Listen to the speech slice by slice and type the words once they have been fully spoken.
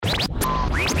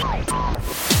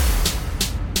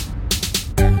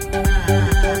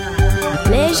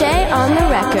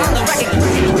record.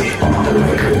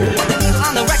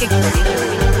 On the record.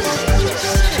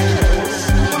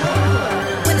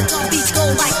 When the drum beats go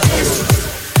like this.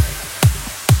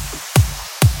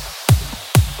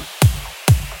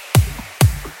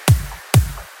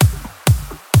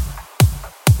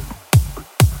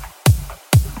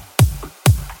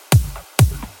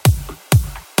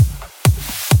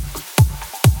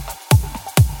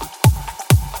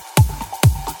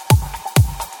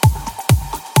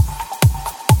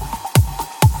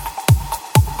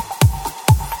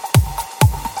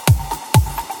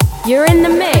 You're in the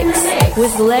mix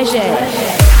with Leger.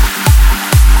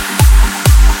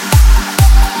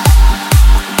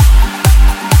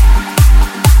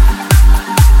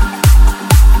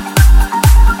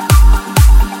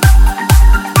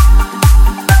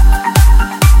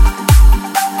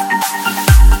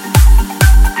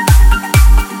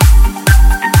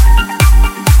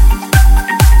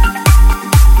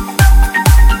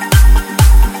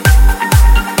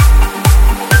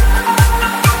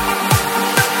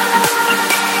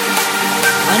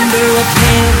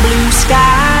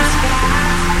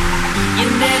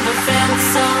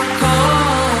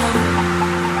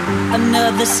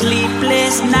 Another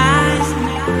sleepless night.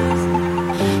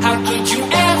 How could you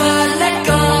ever let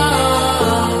go?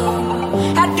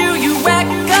 How do you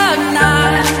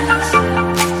recognize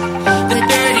the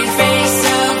dirty face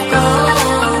of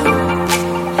gold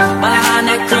behind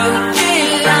that crooked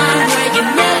line where you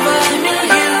never knew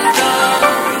you'd go?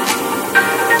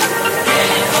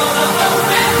 Heading for the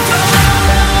open door.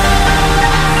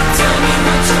 Tell me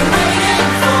what you're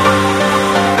waiting for.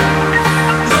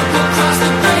 Look across the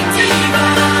break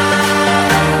divide.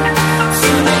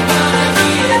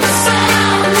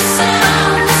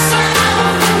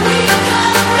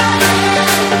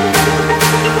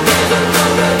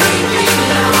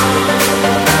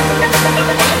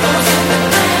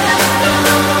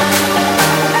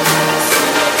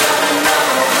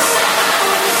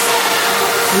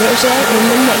 Leger in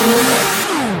the mix.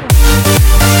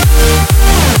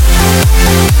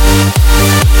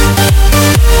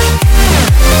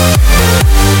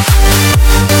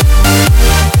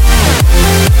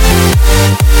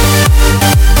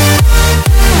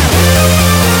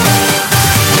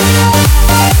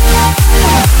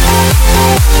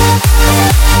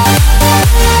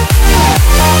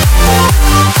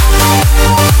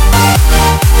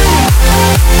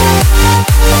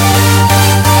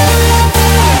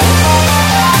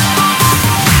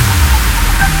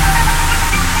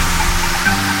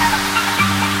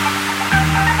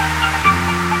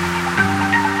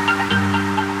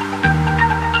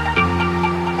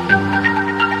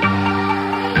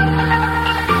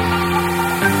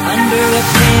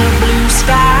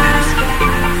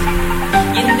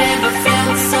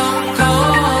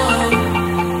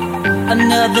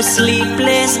 Another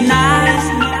sleepless night.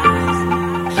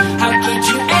 How could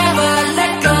you ever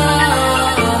let go?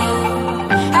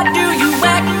 How do you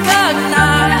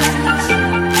recognize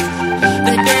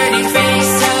the dirty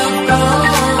face of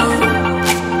gold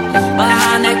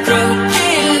behind that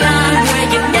crooked line where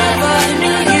you never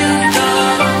knew you'd go?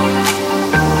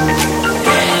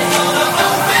 Heading for the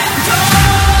open door.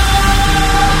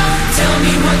 Tell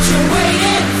me what you're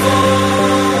waiting for.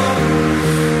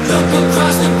 Look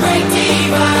across the break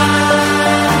divide.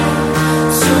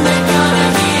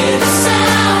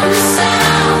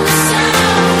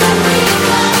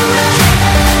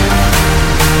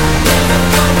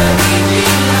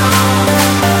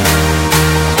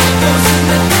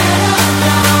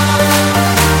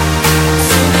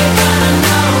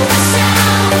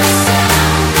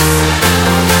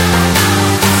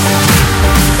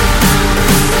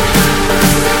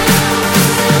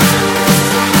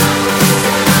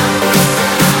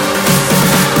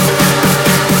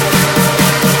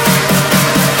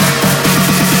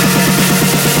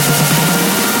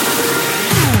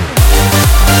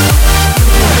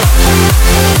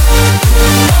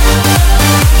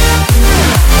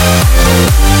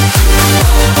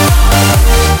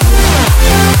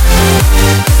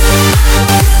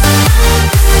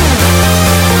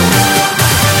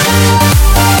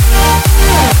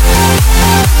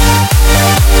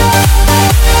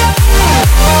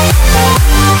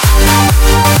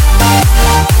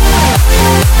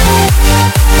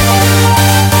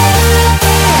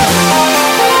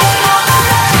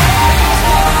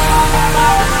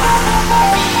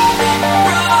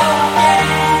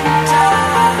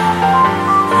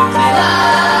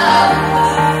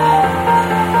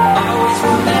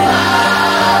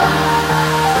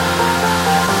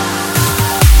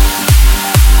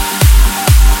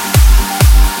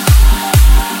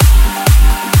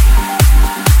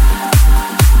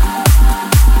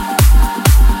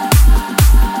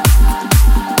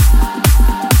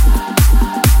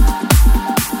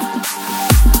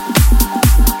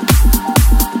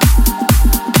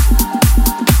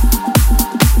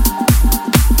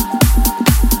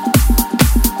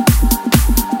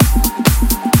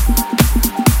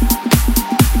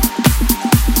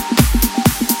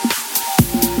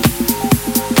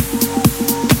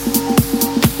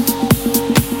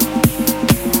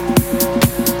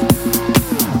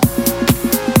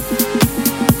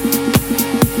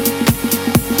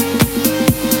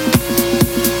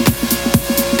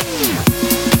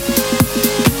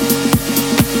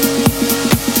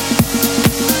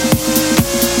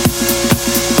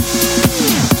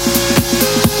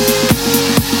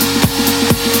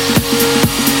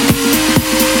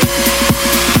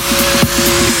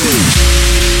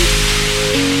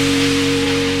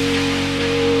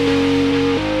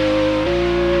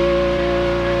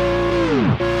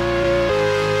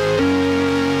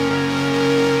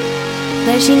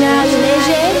 Imagina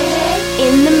Léger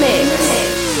in the mix.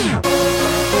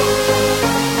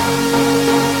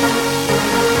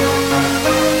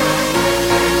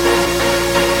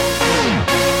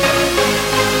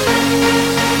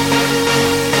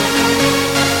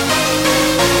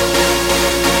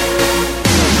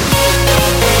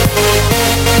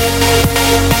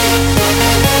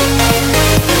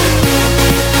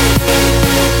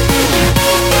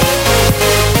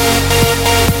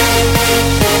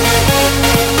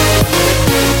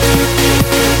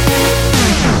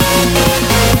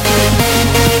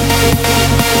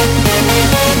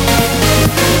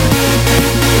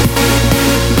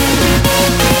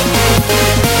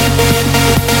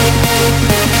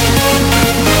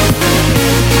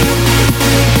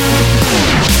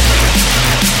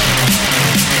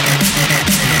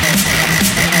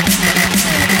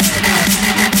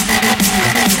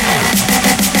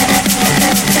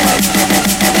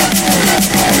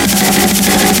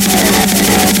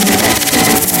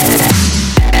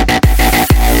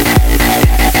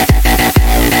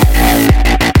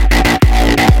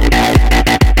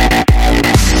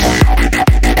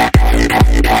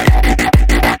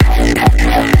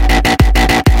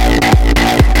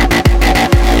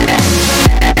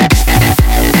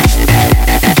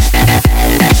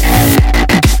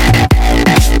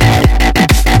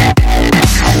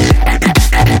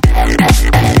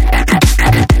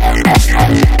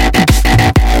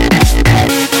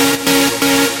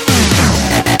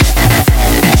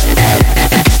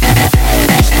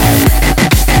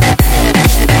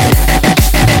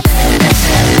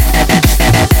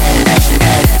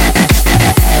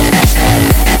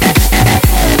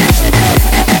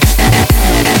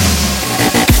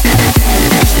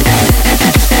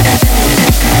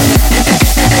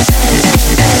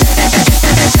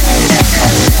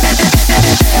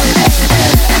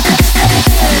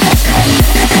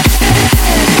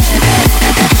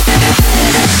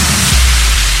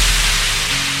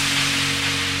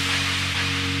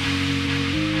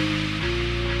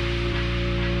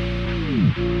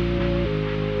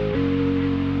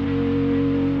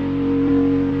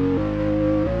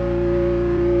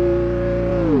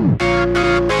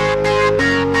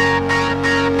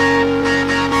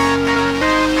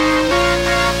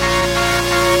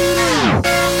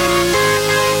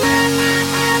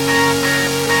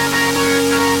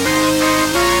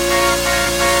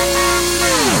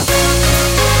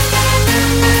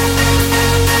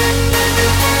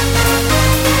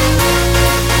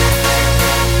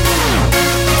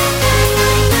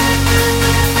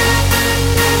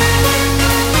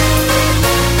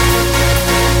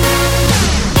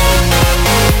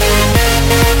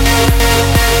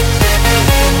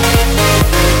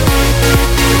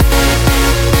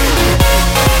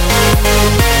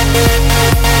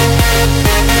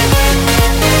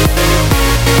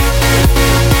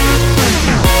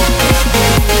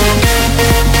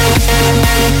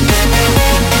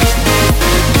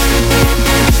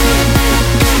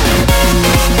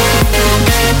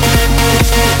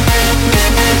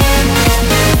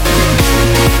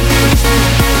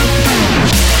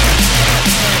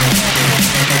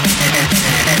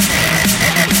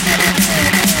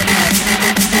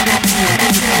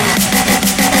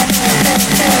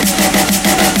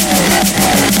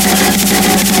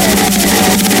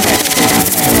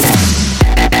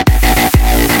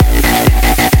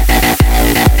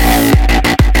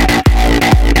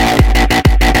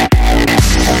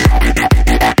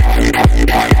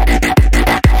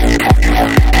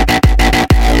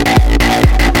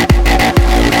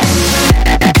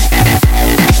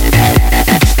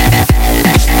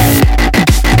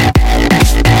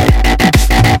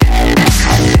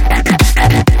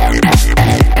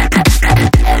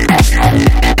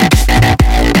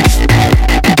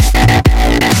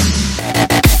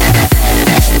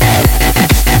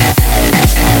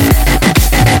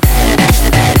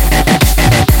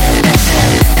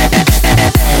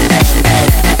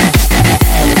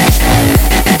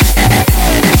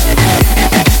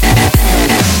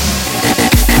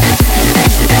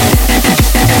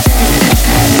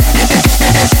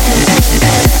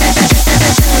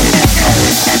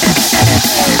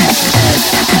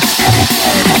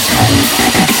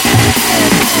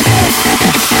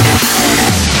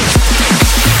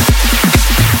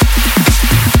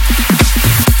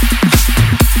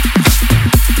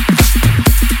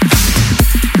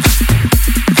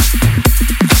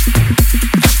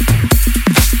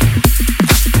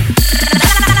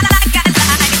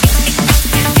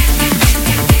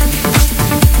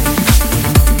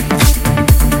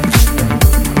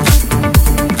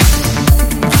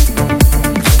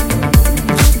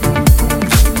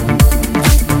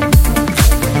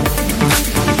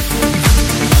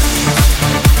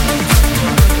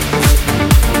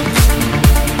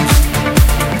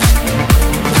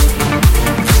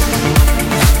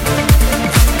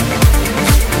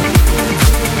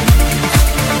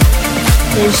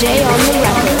 Leger on the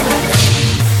record.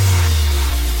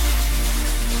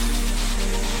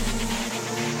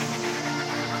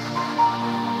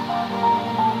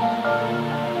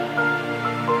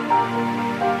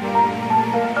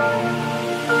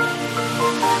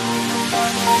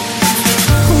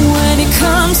 When it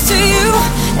comes to you,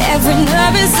 every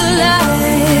nerve is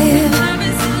alive.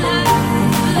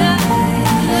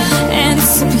 And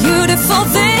it's a beautiful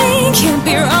thing, can't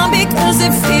be wrong because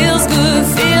it feels good,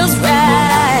 feels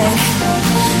right.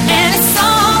 And it's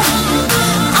all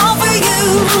for you.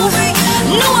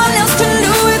 No one else can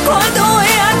do it quite the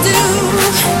way I do.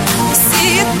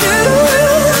 See it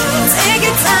through, take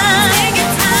your time.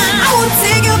 I will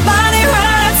take your body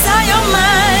right outside your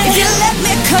mind. If you let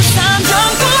me, 'cause I'm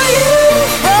drunk on you.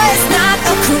 Oh, it's not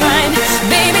a crime,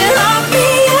 baby, lock me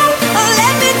up.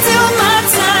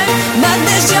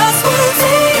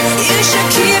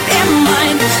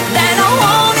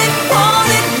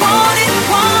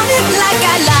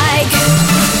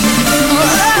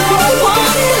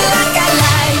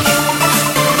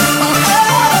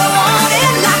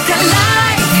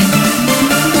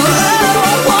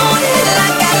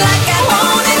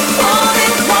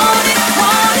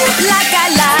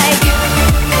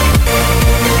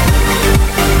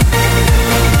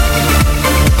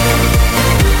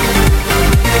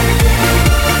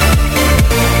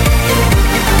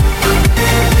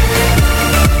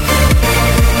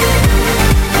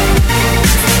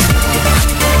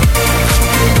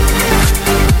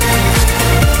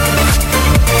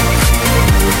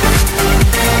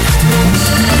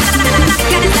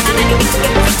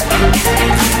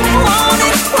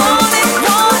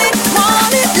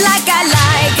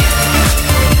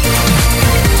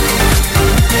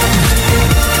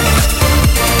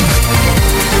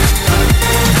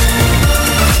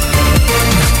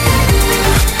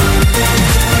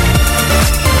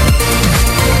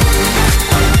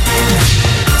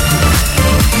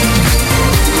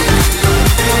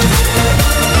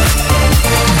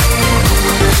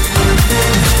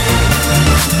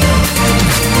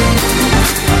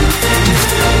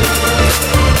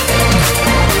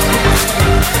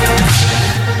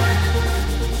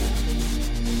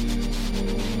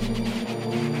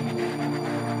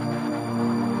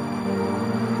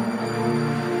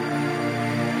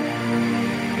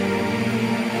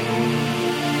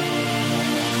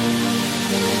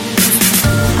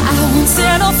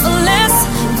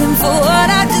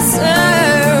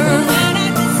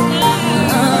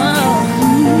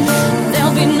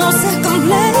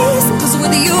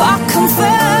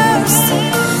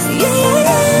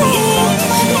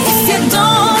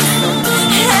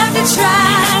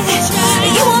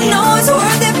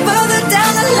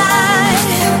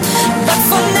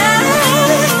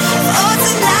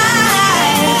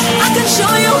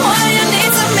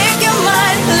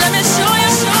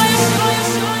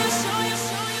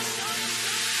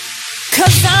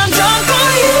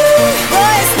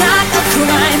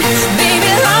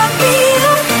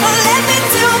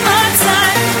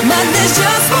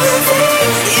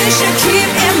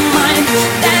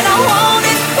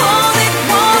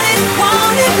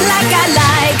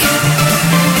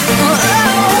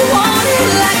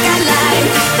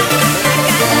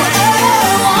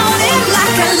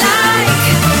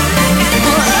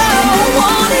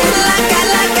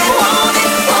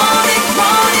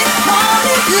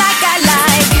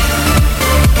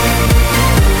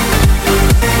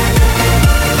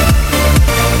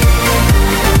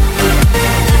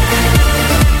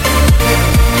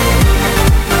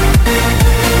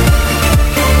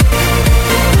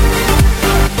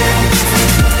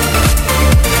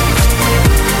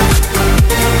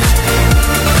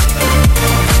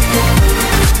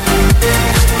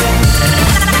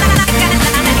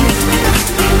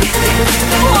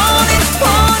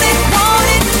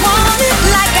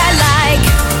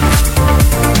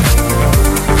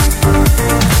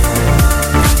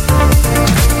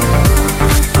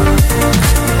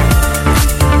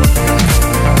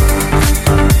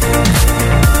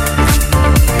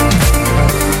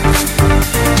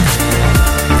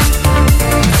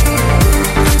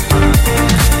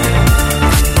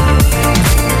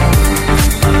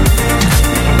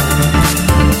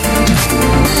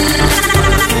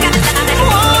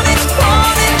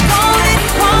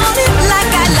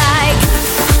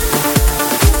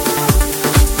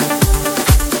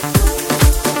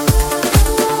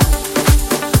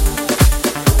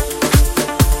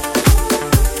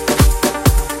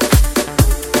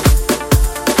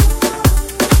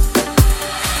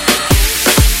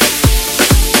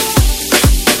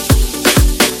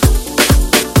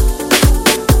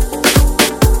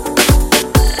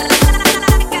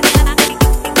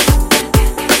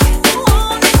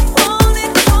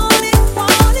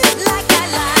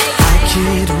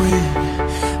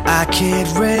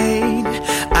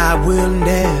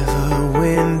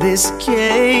 is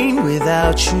gain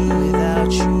without you,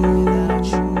 without you, without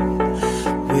you,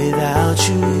 without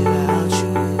you, without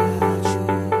you.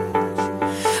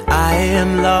 I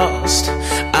am lost,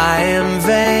 I am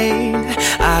vain,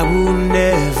 I will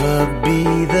never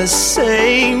be the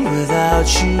same without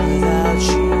you, without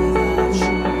you,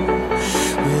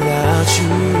 without you,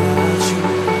 without you.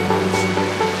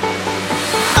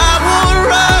 I won't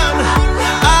run,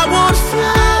 I won't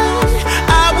fly,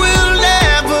 I will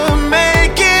never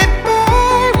make it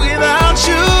by without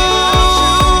you,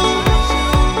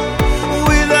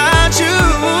 without you.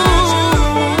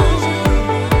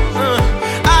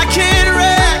 I can't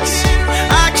rest,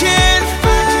 I can't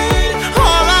fight,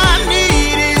 all I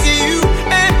need is you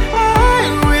and I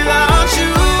without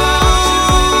you,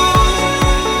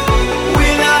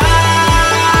 without.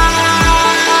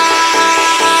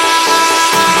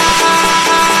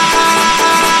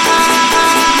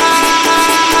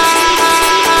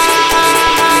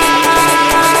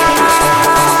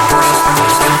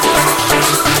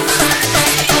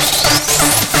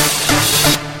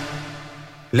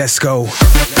 Let's go.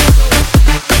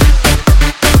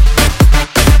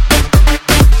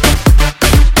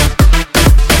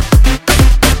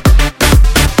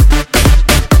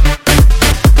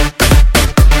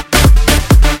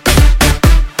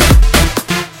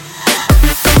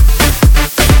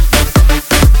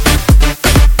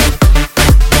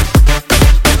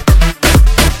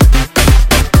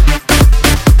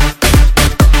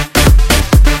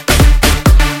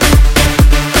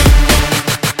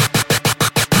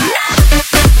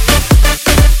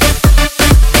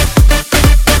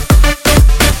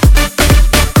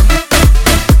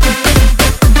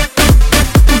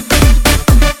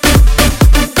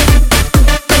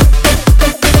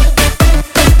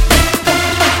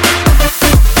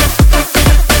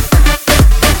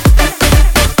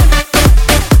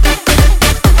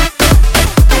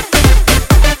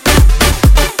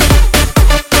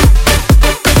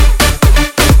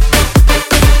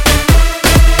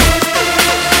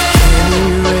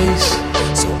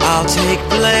 Take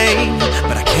blame,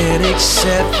 but I can't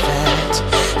accept that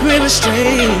we're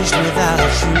estranged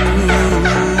without you,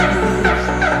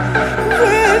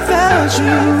 without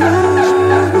you.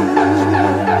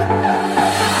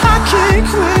 I can't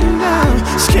quit now,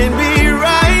 this can't be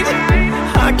right.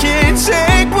 I can't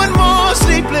take one more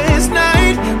sleepless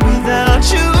night without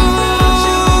you,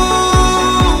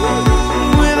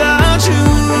 without you.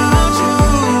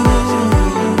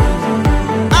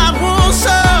 I won't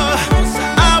serve,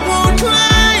 I won't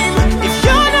claim. If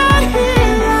you're not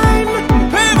here, I'm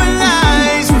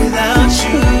paralyzed without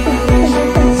you,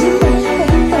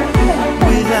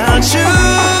 without you.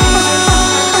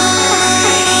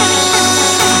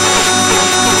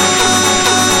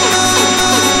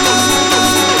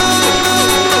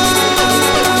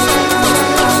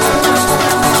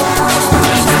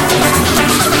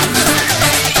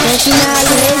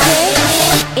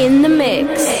 In the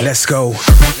mix. Let's go.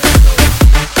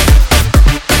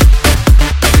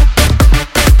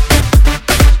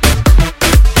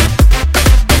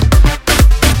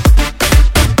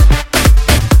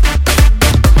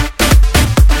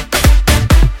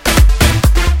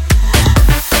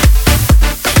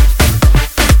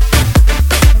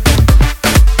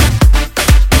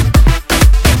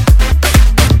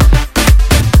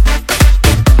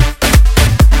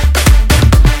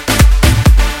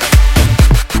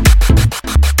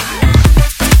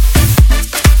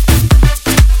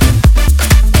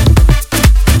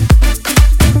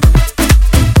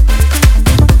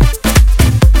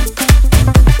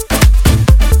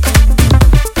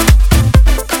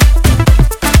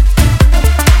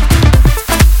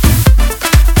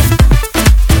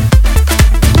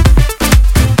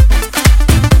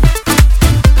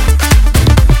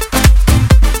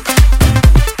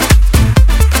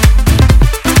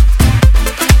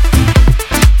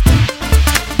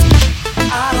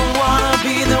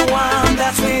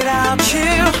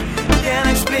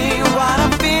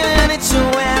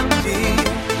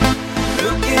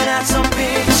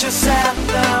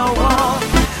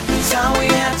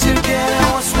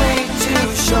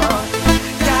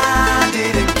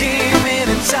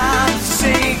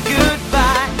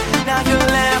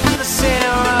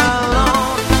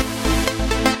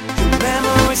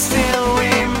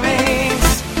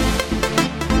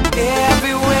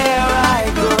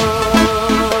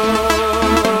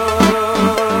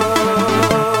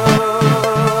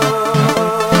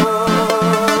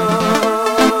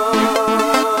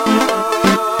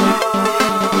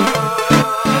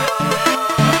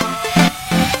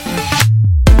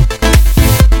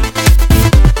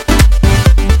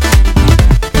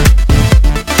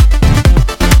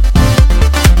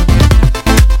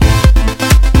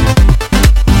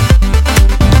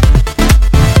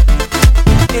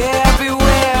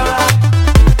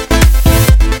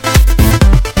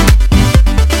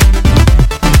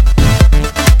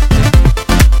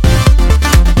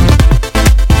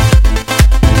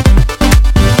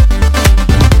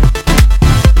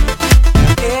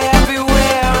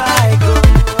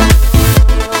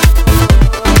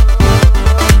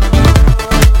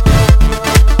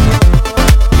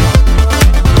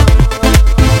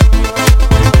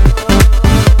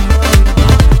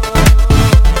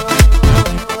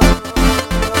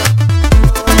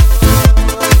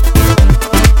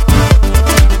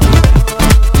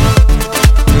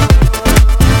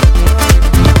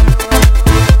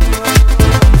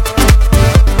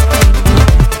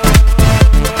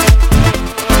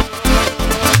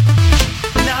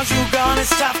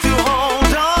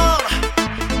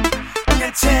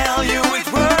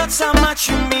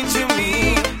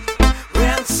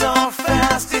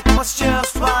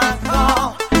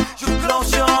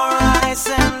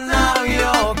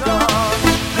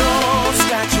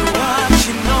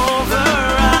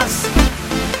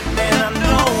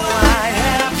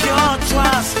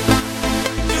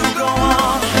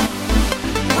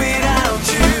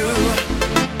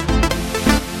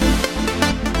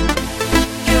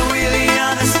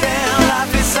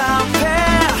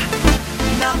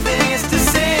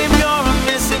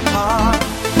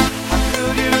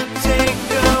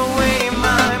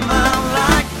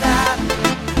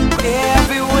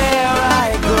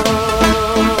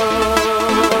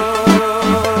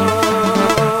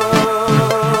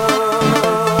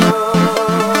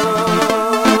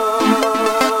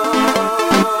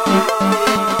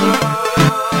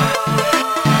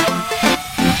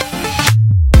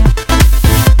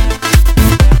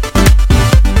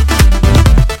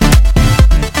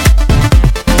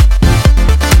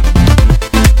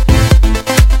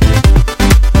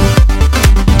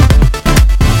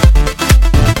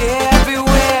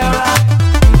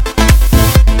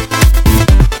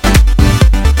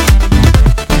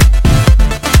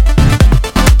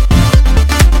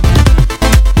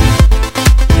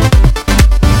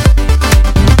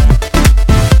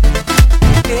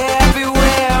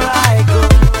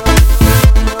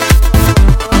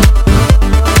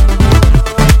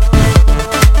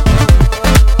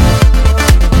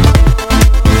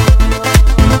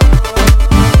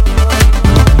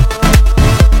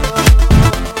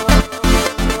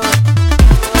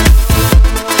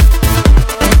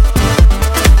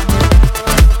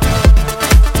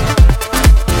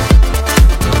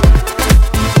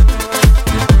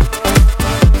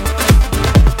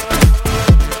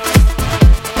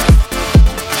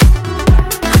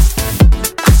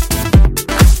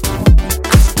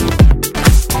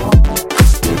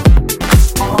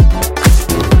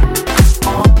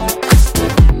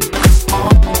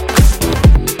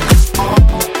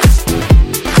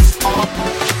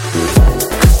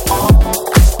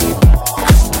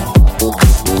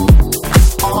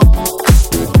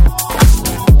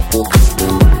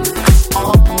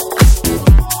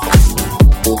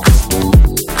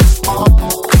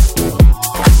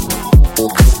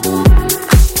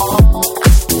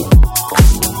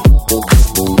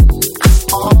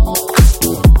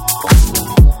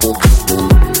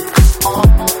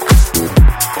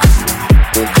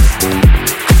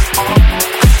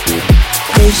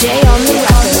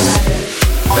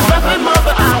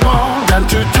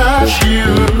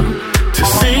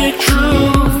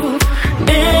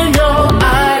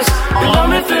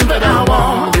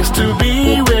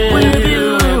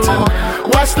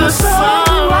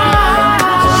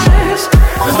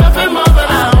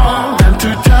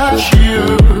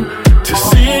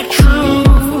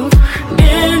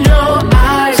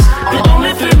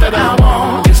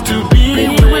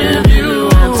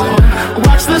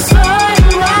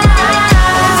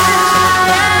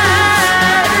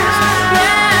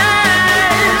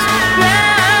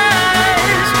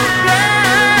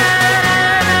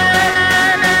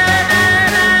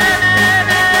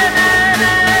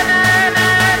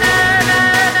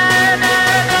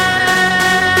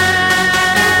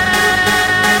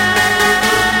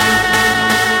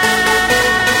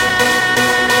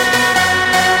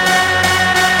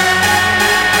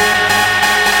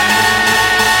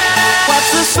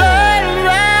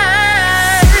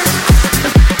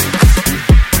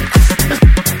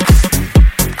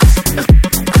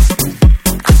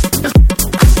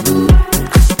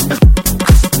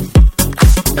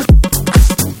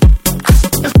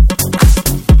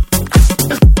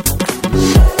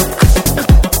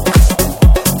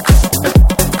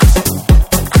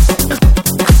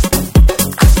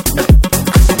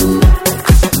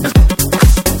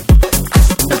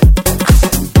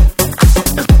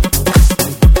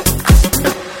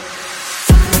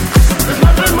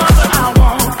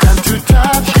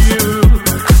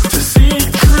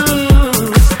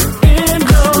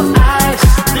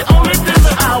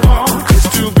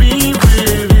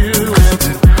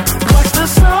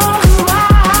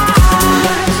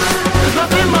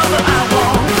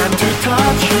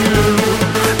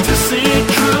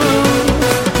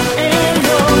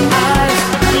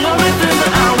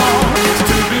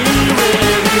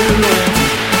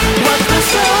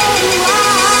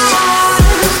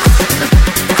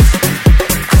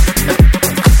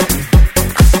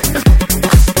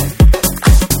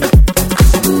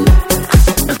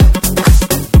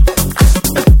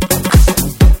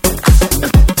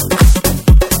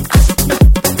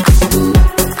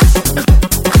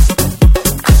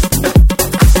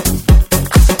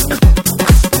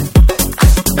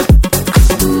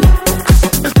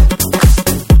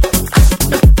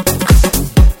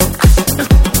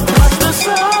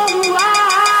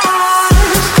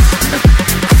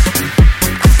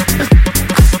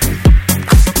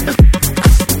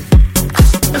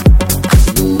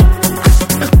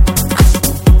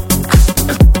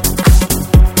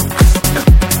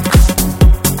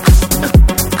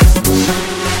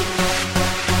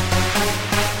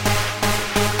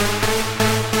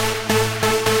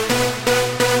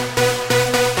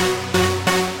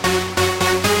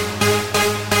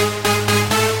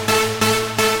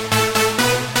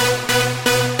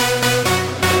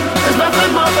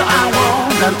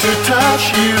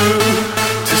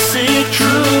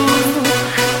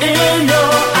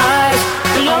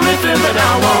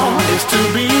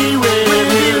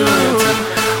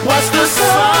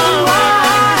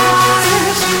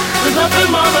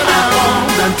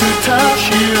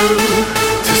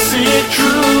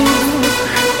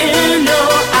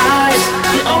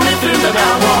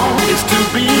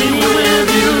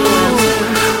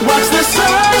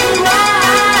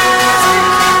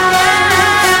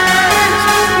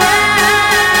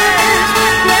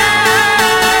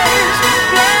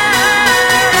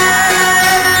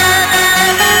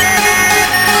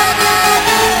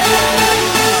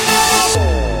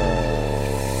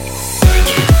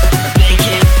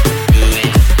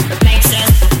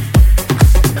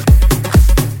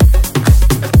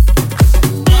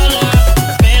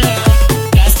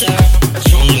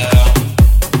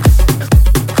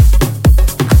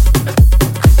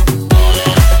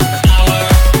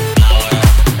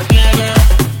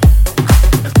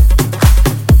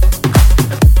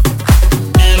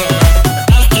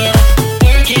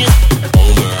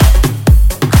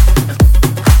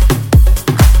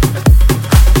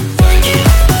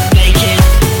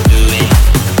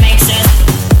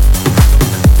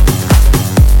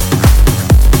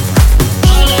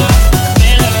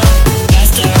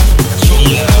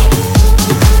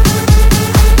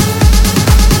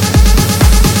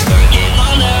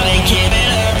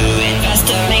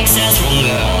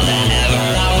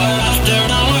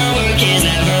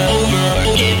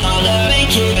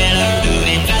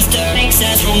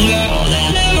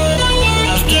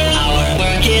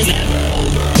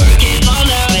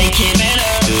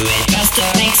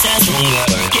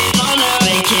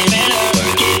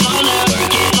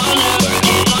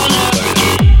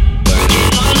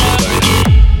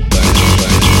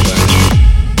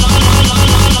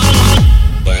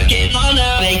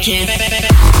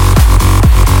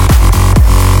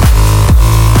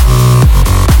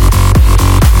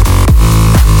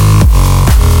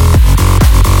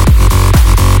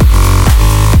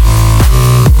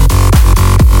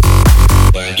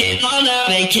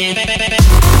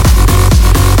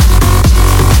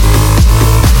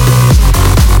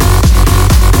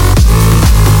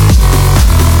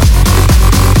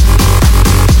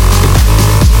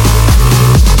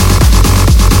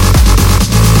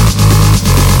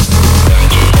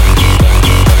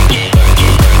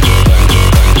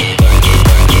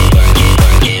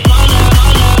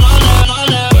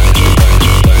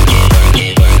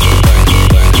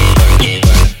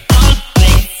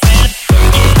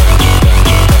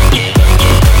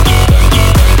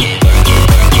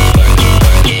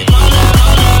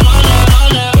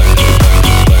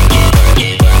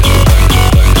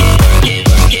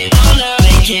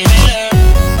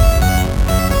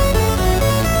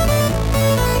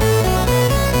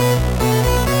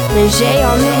 Leger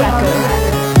on the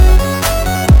record.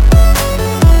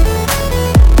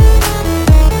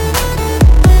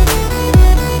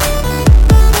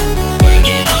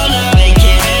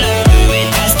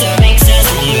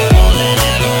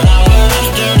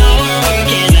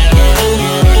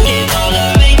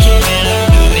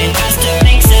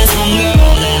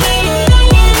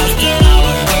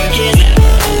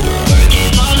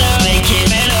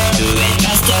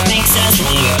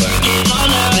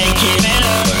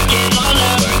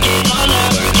 Work it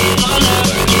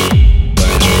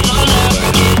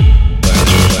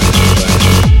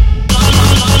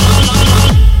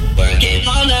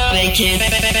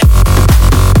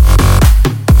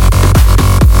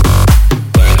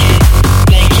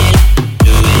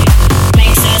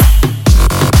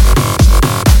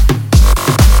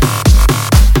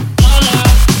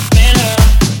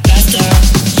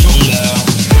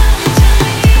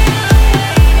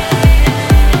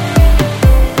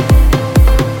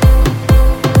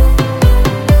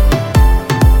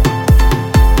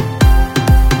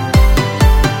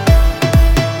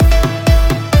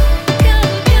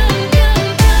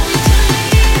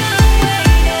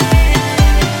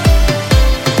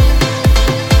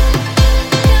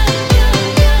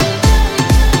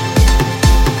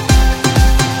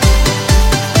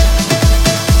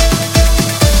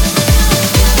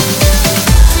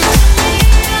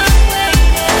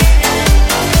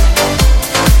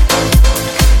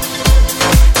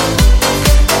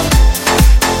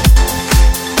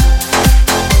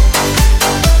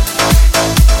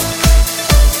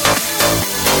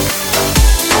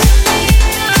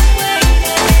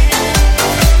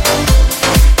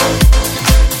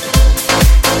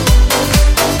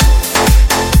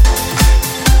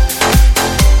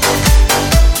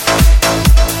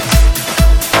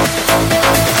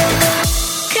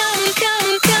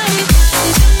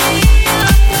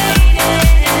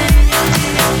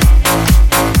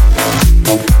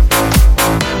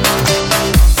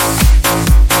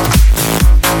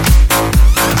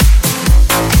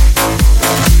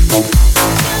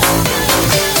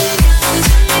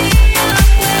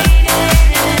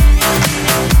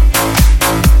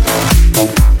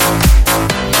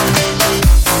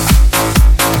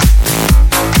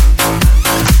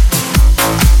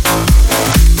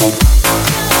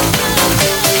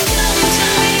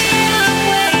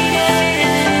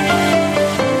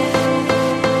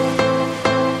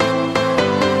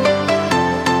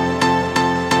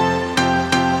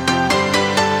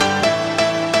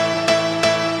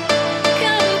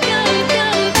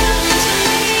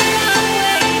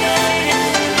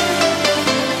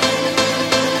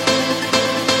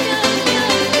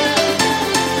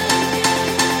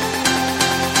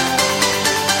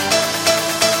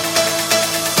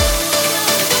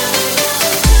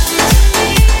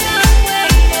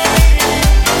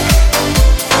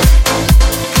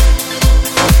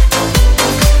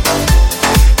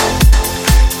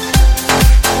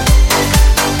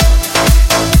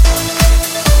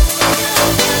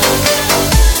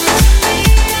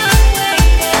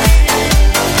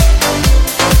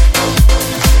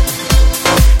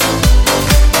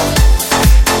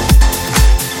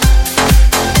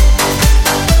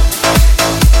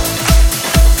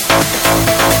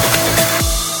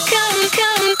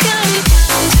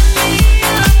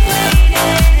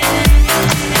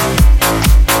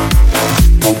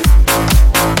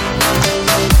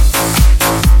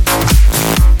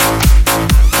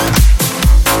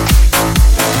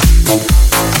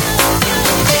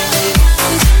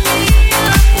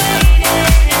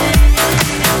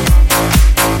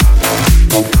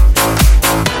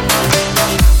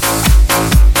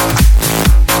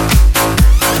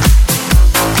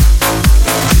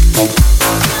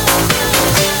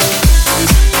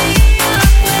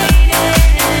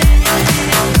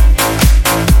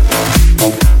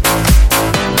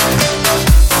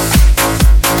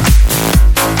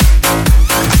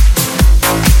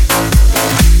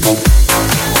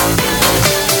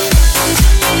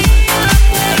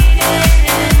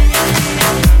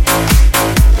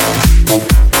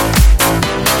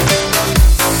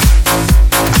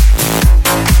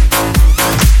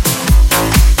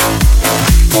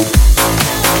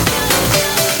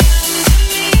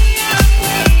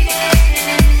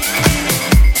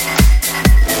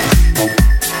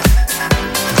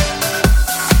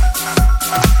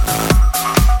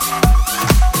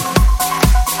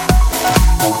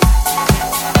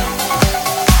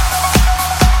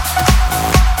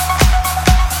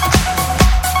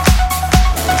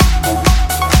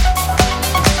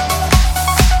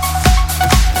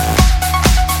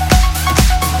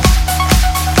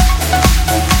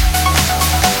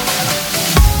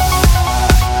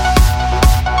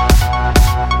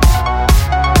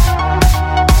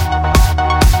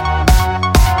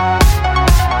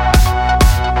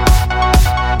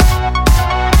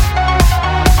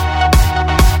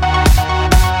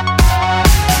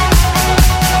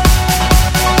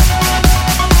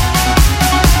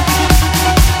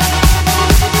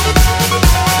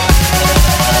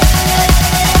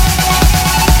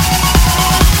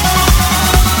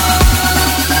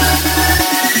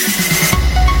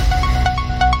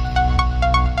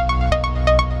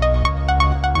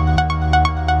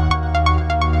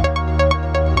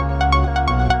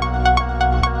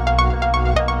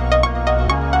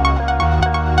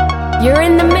You're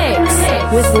in the mix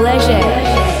with Leger.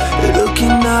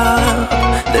 Looking up,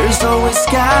 there's always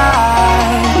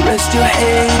sky. Rest your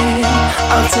head,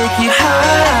 I'll take you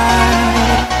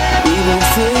high. We won't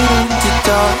fade into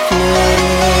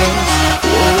darkness.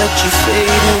 Won't let you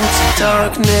fade into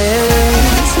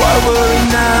darkness. Why worry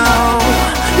now?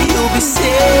 You'll be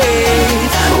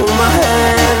safe. Hold my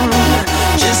hand,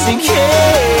 just in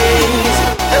case.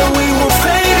 And we won't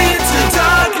fade into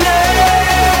darkness.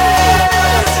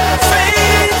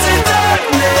 Fade into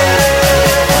darkness.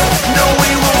 No, we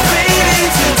won't fade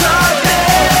into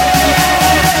darkness.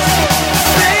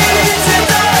 Fade into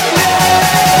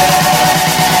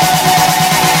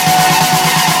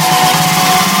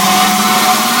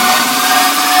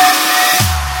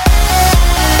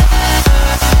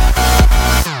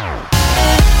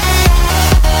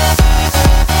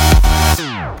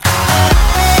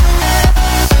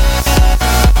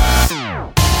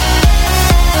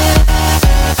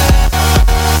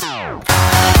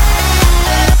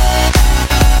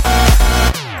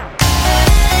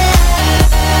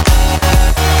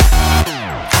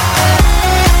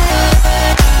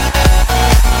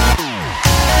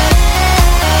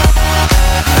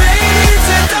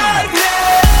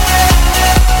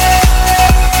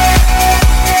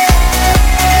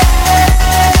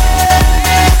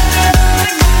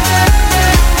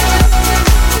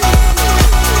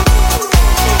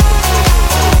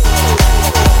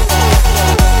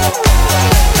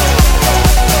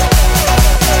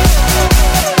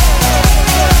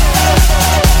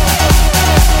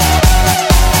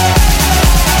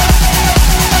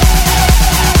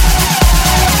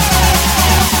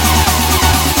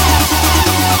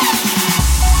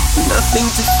nothing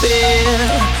to fear,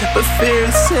 but fear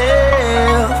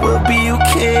itself will be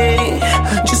okay.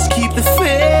 Just keep the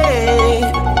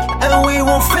faith, and we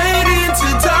won't fade into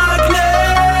darkness.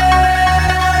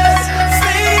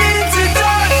 Fade into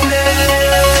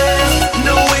darkness.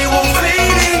 No, we won't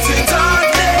fade into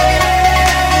darkness.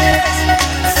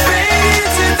 Fade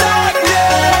into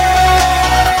darkness.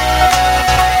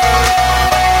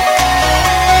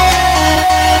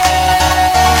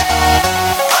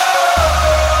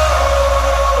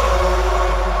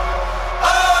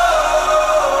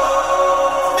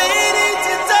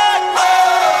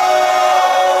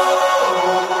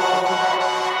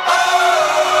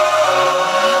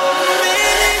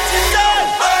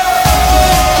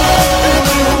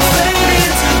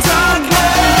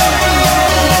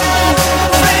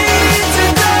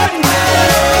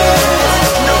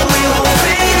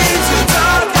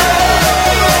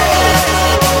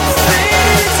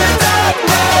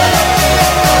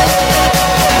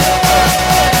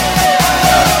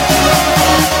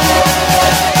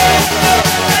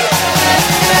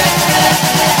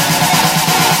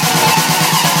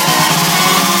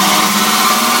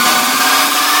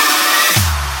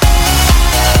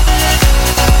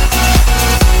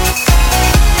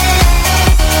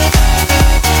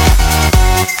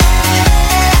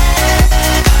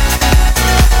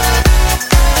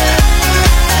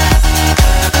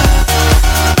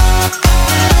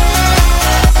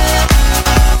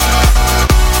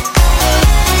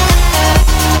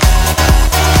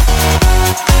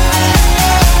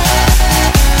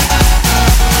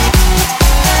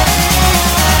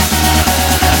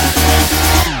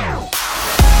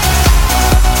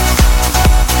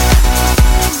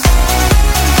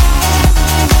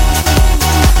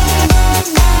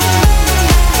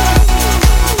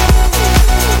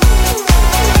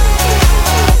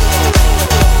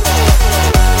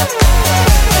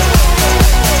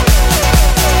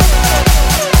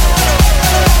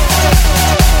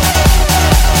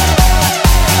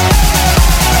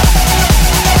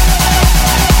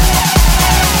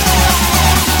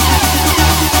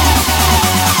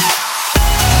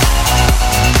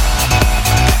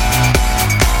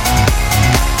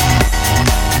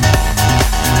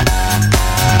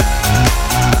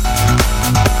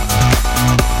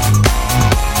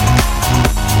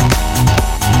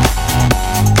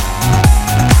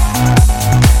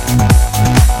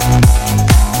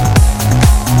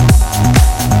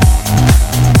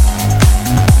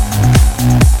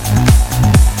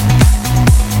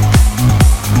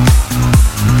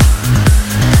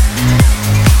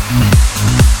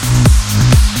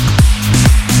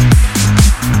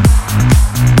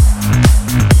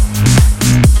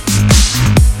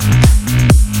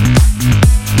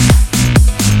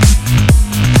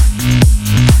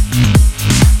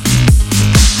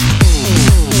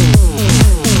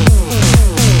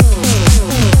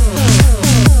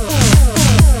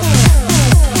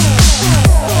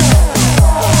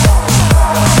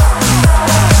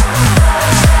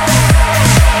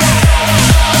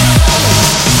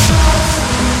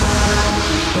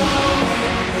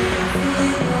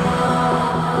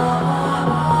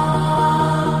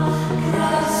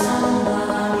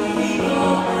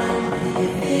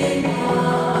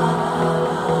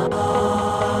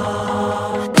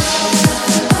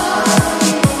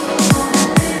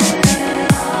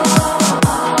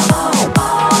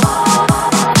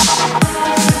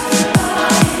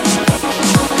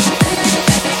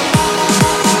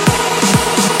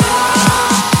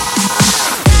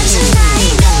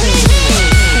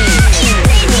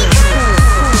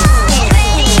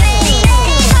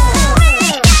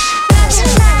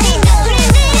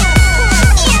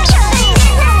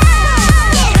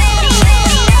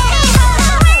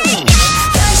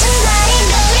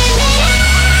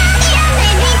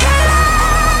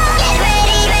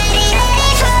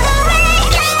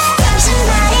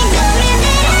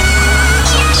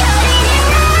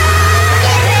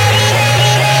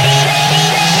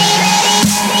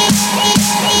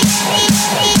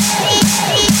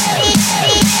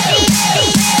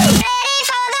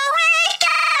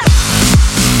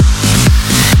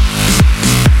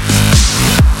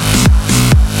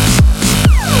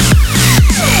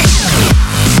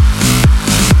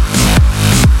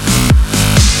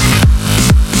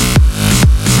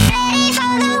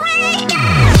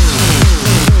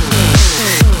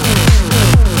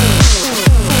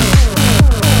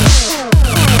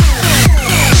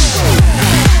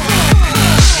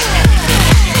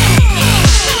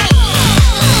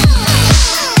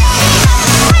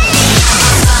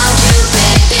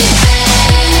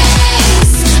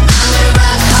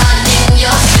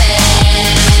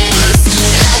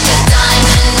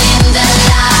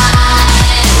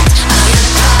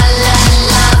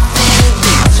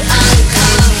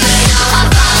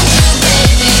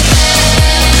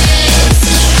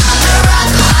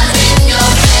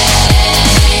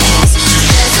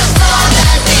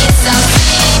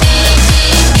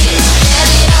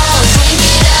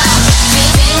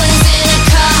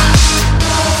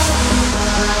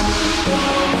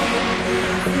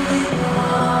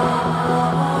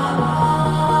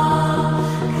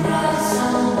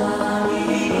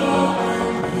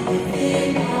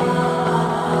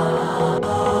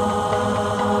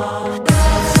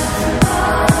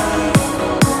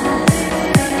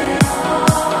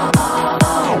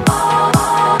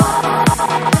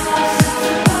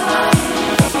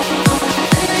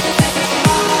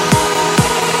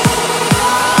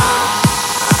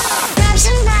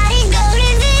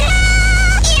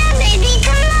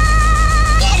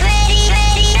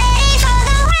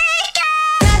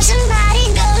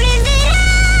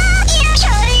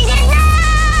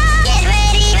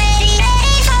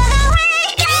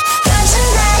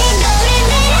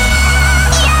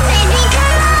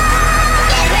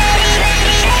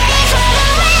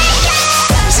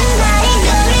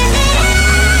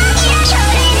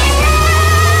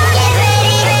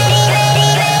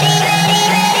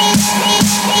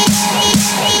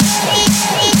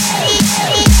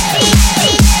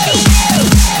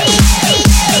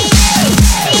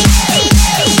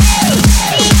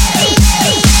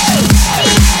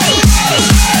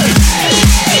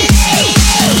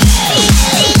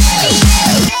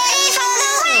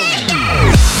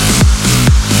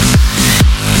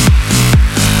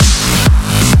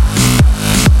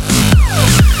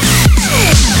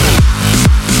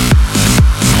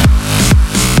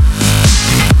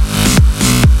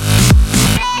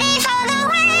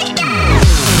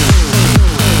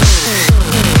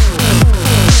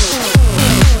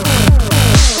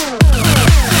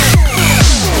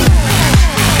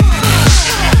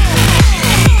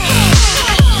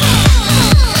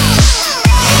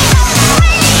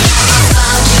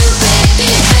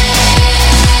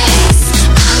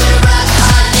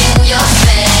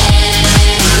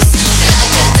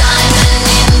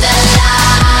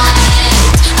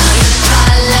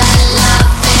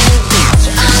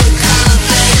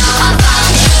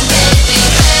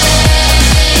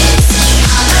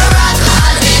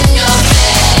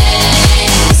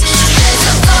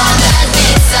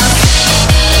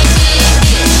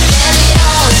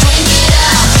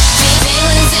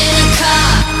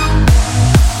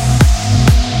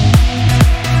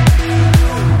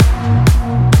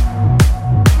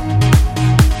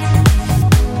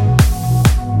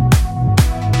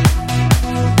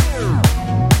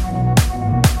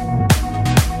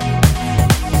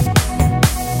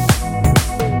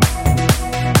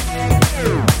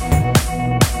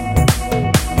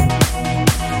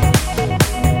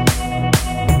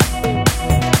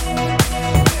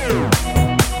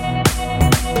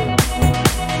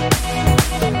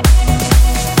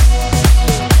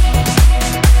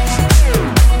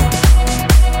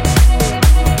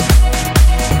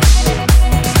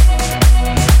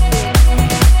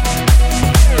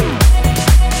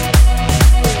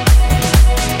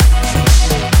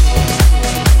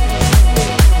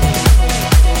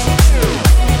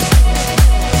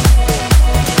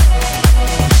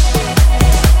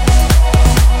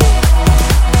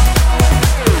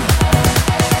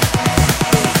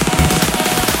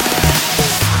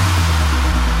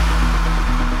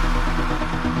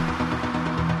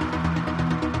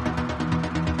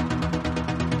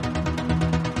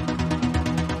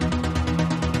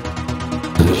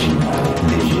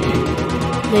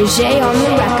 Leger on the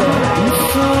record.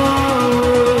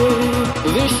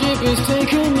 The ship has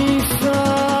taken me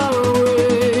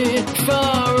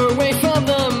far away from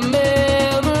the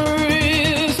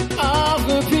memories of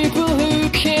the people who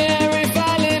care if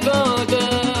I live or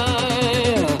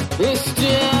die. The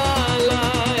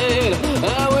starlight, I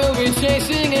will be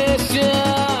chasing a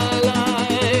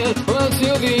starlight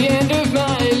until the end of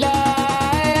my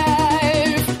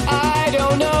life. I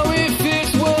don't know if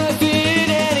it's worth it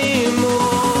anymore.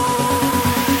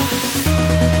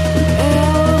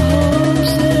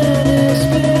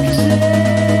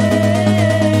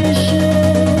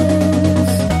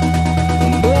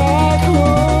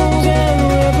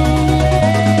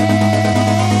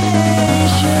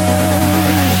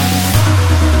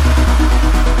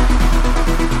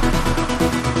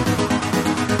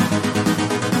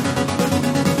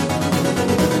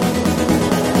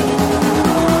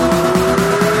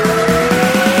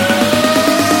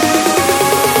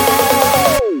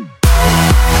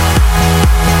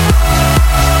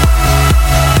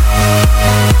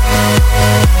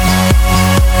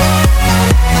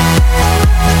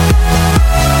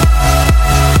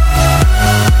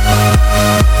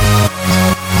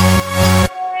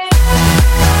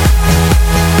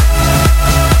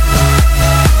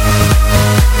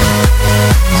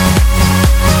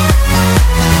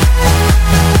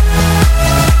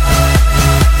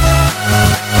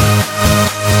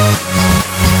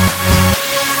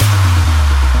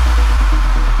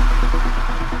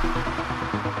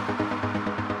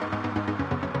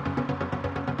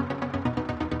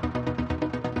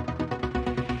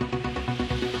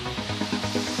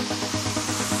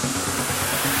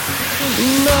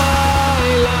 My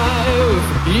life,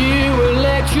 you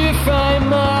electrify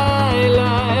my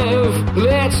life.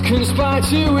 Let's conspire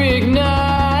to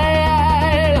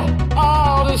ignite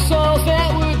all the souls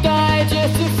that would die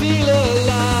just to feel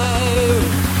alive.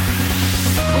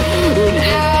 And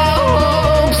our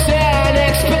hopes and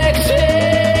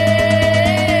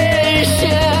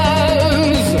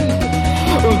expectations,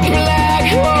 black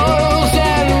holes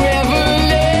and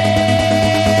revelations.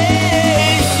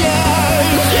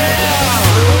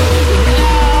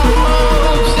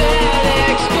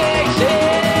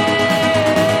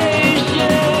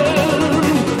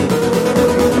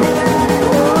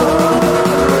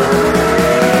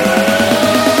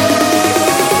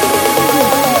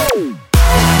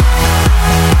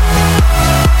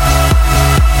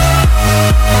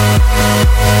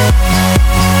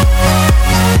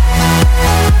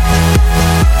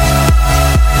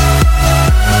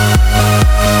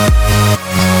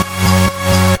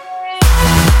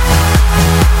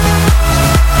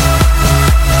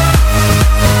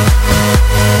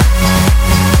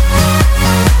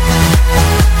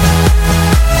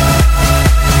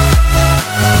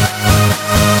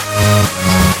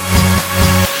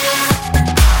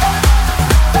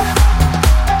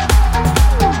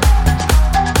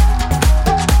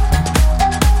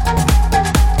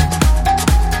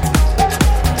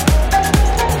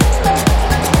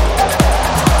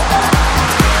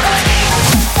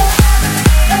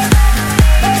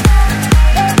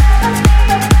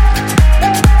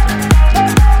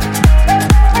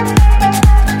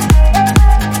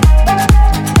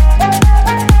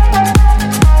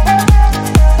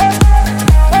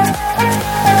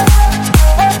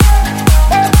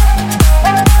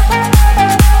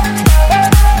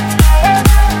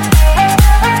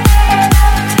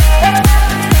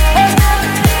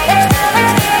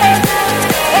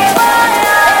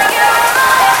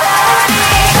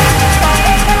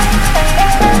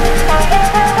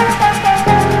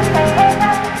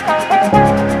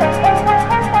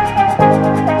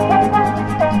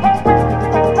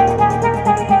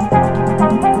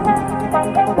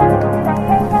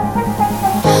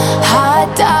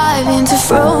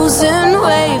 Frozen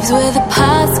waves where the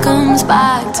past comes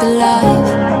back to life.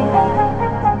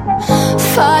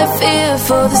 Fight fear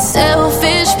for the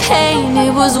selfish pain,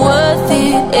 it was worth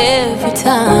it every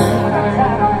time.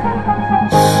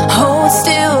 Hold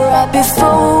still right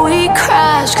before we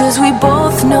crash, cause we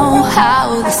both know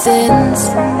how this ends.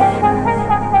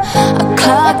 A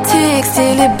clock ticks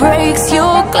till it breaks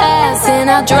your glass, and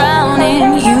I drown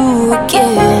in you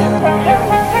again.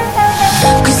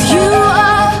 Cause you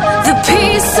are the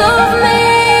piece of me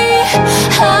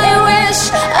I wish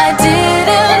I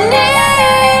didn't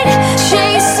need.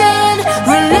 Chasing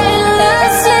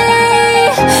relentlessly,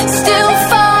 still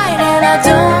fight and I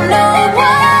don't know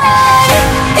why.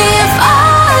 If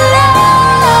our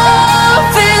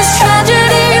love is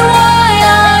tragedy, why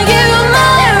are you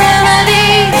my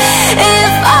remedy?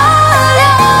 If our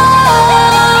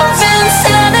love is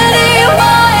insanity,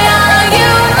 why are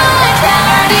you my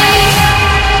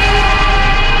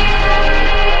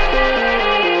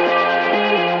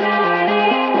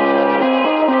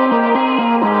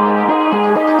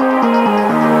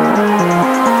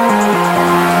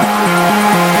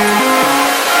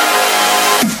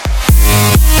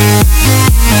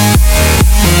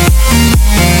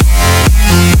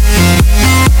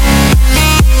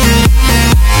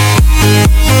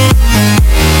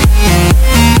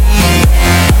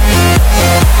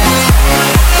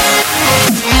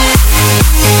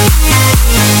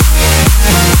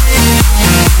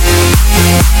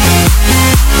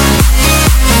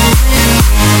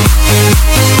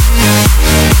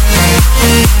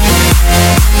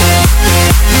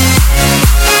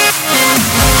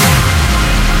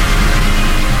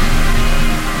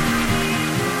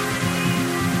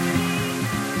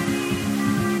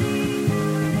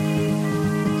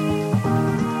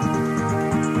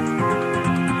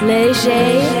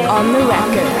Leger on the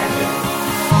record.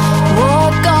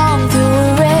 Walk on through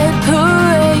a red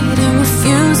parade and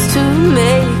refuse to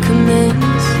make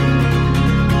amends.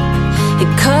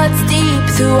 It cuts deep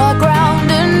through our ground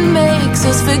and makes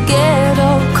us forget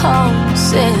all common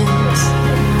sense.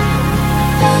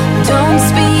 Don't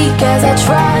speak as I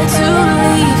try to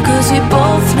leave, 'cause we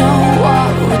both know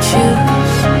what we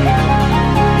choose.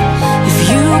 If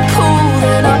you pull,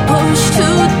 then I push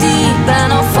too deep and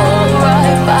I'll fall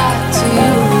right back to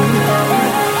you.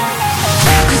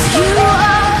 'Cause you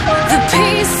are the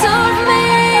piece of me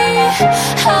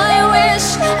I wish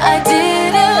I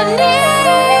didn't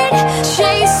need.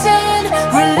 Chasing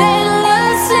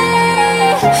relentlessly,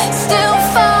 still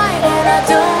fine and I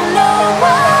don't know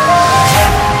why.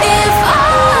 If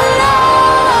our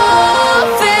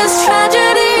love is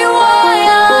tragedy, why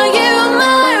are you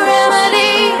my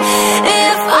remedy?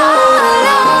 If our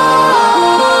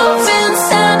love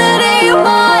insanity,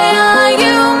 why are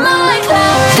you my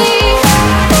clarity?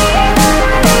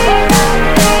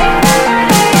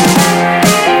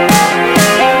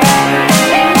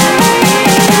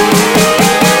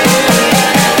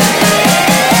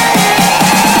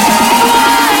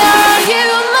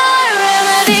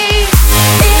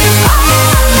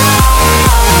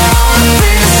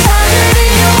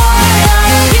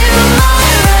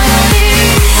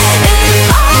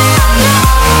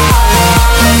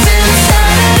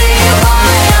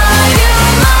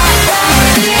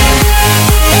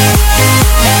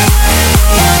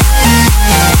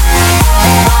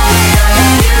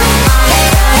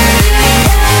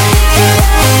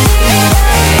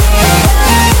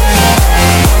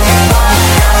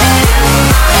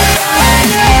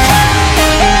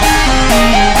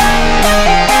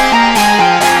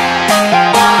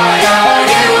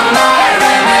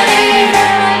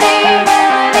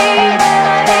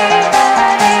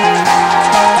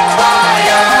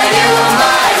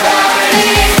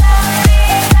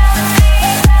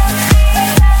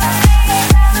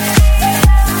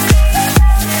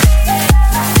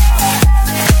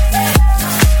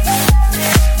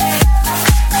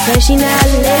 Regina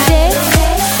Leger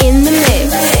in the mix.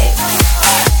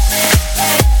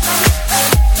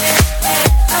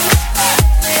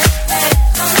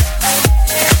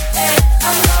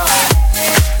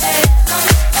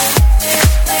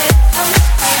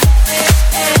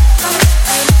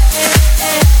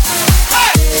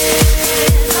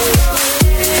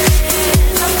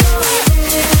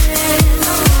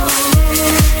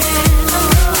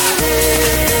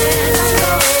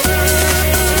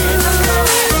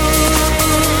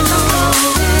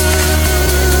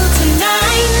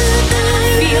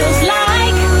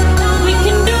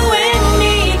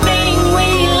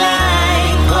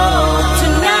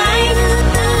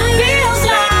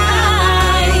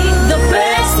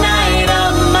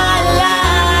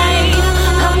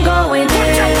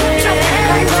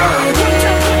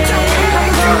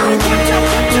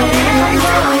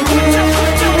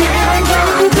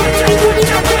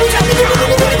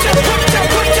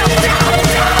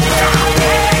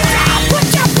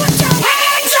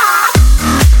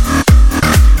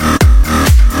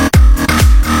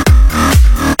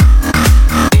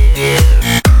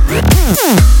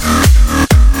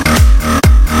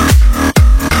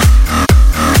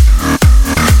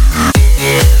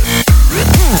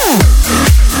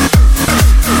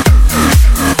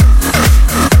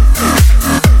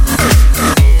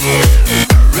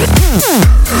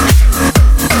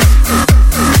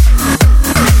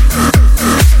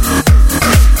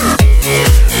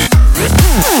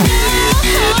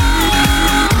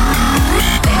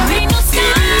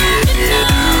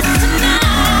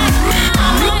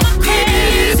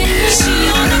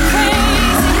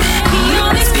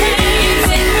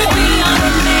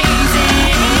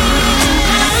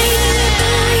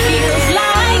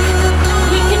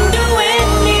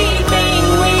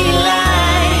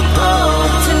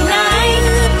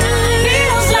 Tonight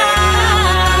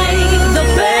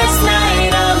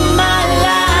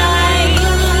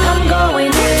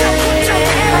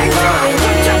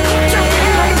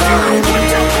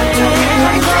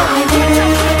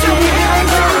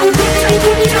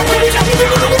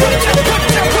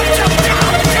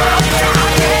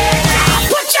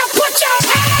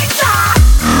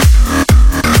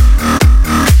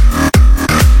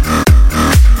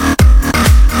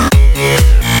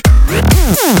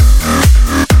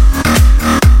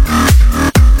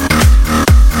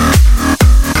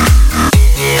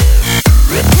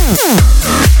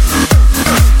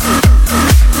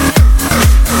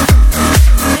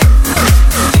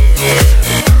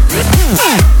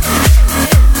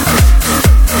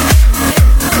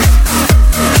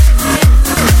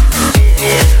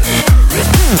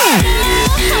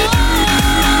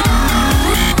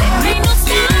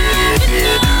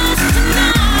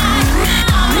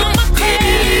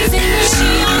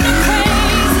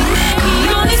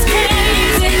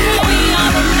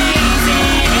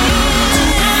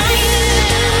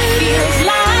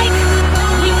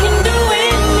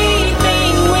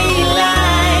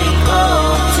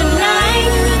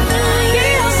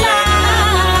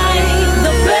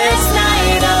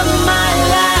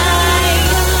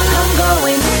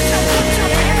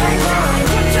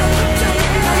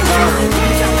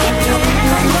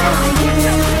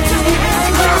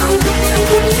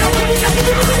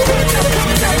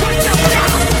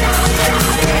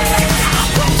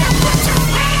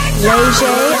Leger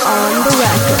on the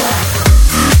record.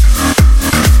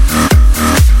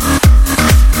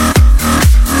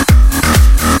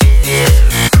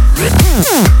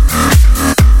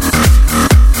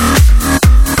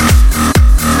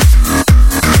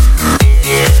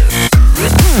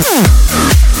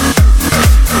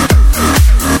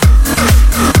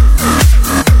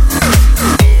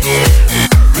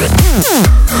 Mm-hmm.